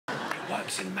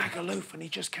Works in Magaluf and he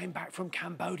just came back from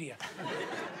Cambodia.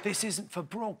 This isn't for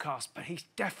broadcast, but he's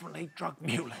definitely drug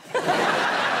muling.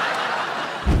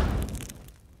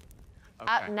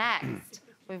 Up next,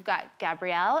 we've got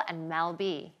Gabrielle and Mel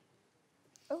B.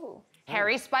 Ooh.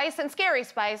 Harry Spice and Scary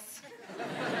Spice.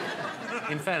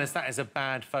 In fairness, that is a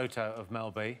bad photo of Mel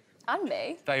B. And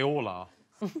me. They all are.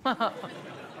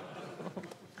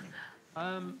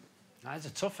 That's a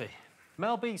toughie.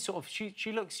 Mel B sort of,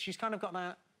 she's kind of got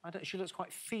that, she looks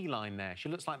quite feline there. She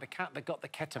looks like the cat that got the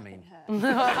ketamine.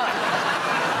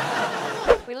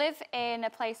 We live in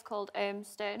a place called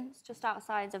Urmston. It's just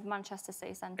outside of Manchester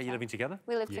City Centre. Are you living together?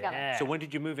 We live together. So when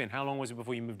did you move in? How long was it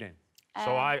before you moved in?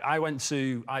 So I went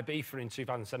to Ibiza in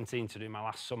 2017 to do my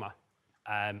last summer.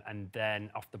 And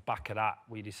then off the back of that,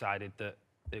 we decided that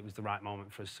it was the right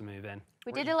moment for us to move in.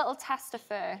 We did a little tester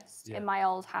first in my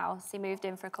old house. He moved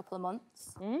in for a couple of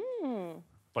months.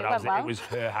 But it was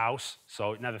her house,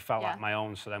 so it never felt like my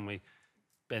own. So then we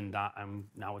binned that, and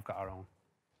now we've got our own.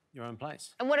 Your own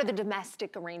place. And what are the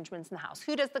domestic arrangements in the house?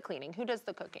 Who does the cleaning? Who does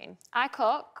the cooking? I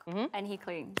cook, and he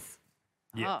cleans.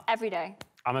 Yeah. Every day.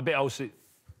 I'm a bit OCD.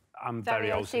 I'm very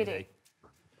OCD.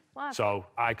 Wow. So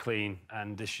I clean,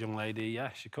 and this young lady,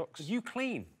 yeah, she cooks. You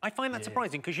clean. I find that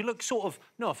surprising because you look sort of,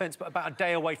 no offence, but about a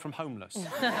day away from homeless.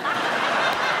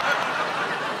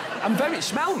 I'm very.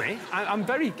 Smell me. I'm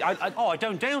very. Oh, I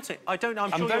don't doubt it. I'm sure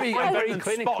I'm very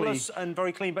clinically spotless and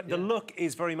very clean, but the look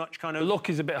is very much kind of. The look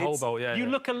is a bit hobo, yeah. You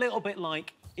look a little bit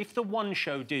like if the One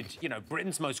Show did, you know,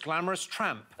 Britain's most glamorous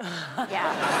tramp.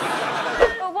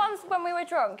 Yeah. Well, once when we were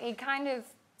drunk, he kind of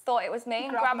thought it was me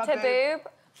and grabbed her boob.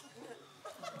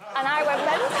 And I went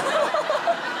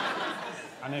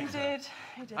mental. He did.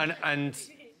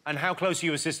 And how close are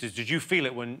you as sisters? Did you feel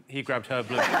it when he grabbed her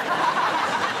boob?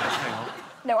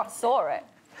 No, I saw it.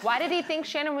 Why did he think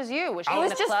Shannon was you? Was she in the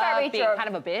just club very being drunk.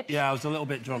 kind of a bitch? Yeah, I was a little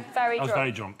bit drunk. Very I was drunk.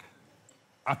 very drunk.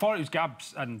 I thought it was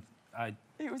Gabs, and I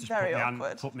It was just very put my awkward.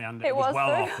 Hand, put my hand. It was well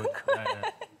very awkward.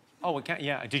 Oh, we can't.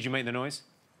 Yeah. Did you make the noise?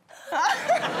 Oh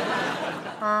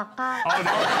no!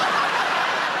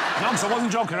 No, because I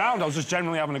wasn't joking around. I was just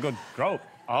generally having a good grope.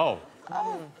 Oh. Kev?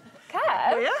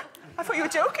 Oh, yeah? I thought you were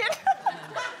joking.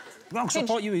 No, because I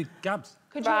thought you were Gabs.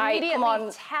 Could you Right, immediately come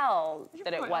on. tell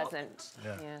that it wasn't?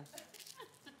 Yeah.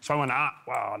 So I went,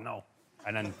 well, no.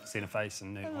 And then seen her face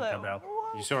and knew it was Gabrielle.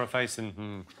 You saw her face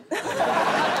and,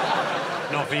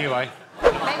 Not for you, eh?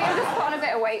 Maybe I've just put on a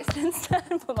bit of weight since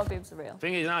then, but my boobs are real.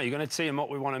 Thing is now, you're going to tee him up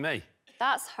with one of me.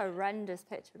 That's horrendous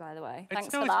picture, by the way.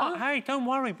 Thanks No, for it's that. fine. Hey, don't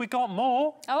worry, we got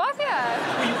more. Oh, have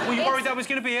you? Were you worried that was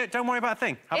going to be it? Don't worry about a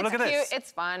thing. Have a look at It's this. cute.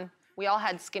 It's fun. We all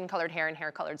had skin-colored hair and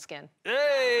hair-colored skin.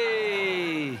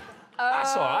 Hey!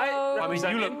 That's all right. I mean,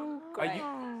 you look...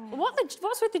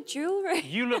 What's with the jewellery?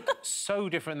 You look so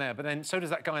different there, but then so does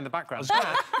that guy in the background.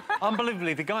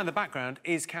 Unbelievably, the guy in the background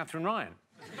is Katherine Ryan.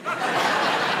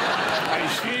 And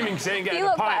he's screaming, saying, getting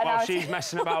a pipe while she's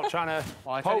messing about trying to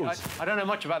pose. I don't know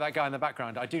much about that guy in the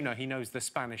background. I do know he knows the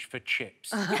Spanish for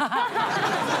chips. I'm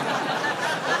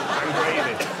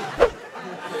gravy.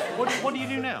 What do you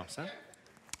do now, sir?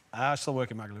 I still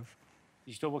work in Magaluf.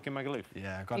 You still work in Magaluf?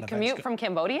 Yeah, I've got You an commute events from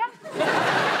Cambodia?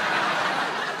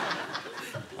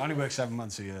 I only work 7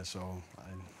 months a year, so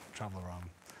I travel around.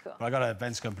 Cool. But I got an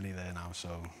events company there now,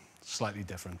 so slightly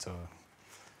different to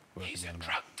working He's a in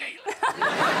drug dealer.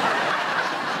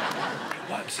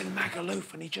 He works in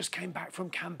Magaluf and he just came back from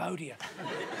Cambodia.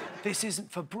 This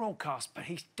isn't for broadcast, but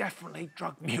he's definitely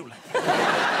drug muling. Just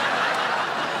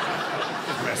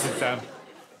messing, Sam.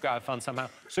 Got to have fun somehow.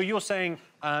 So you're saying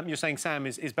Sam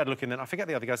is better looking than, I forget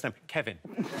the other guy's name, Kevin.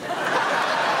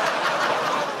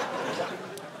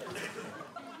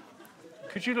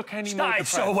 Could you look any more Started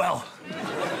so well.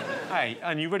 Hey,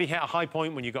 and you really hit a high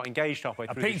point when you got engaged halfway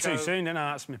through the show. I peaked too soon, didn't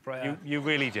I? That's my prayer. You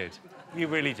really did. You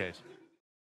really did.